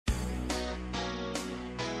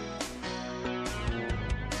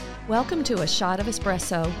Welcome to A Shot of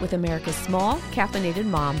Espresso with America's small, caffeinated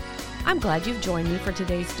mom. I'm glad you've joined me for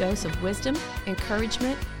today's dose of wisdom,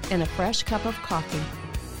 encouragement, and a fresh cup of coffee.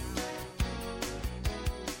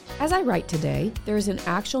 As I write today, there is an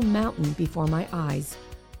actual mountain before my eyes.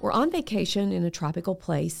 We're on vacation in a tropical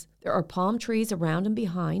place. There are palm trees around and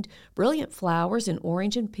behind, brilliant flowers in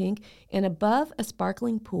orange and pink, and above a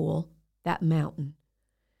sparkling pool, that mountain.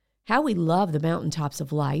 How we love the mountaintops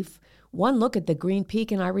of life. One look at the green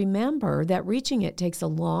peak and I remember that reaching it takes a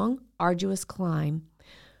long, arduous climb.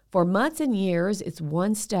 For months and years, it's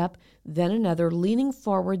one step, then another, leaning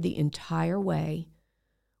forward the entire way.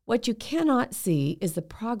 What you cannot see is the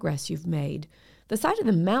progress you've made. The side of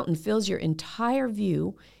the mountain fills your entire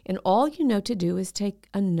view, and all you know to do is take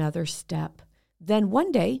another step. Then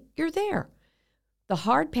one day, you're there. The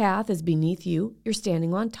hard path is beneath you. You're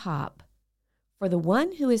standing on top. For the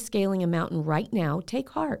one who is scaling a mountain right now, take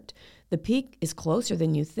heart. The peak is closer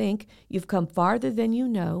than you think. You've come farther than you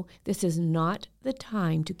know. This is not the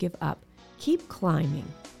time to give up. Keep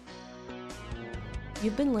climbing.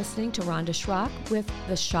 You've been listening to Rhonda Schrock with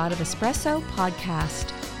the Shot of Espresso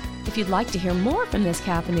podcast. If you'd like to hear more from this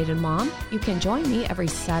caffeinated mom, you can join me every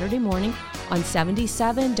Saturday morning on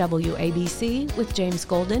 77 WABC with James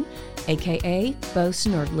Golden, a.k.a. Bo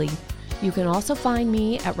Snerdley. You can also find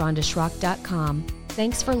me at rhondaschrock.com.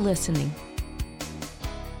 Thanks for listening.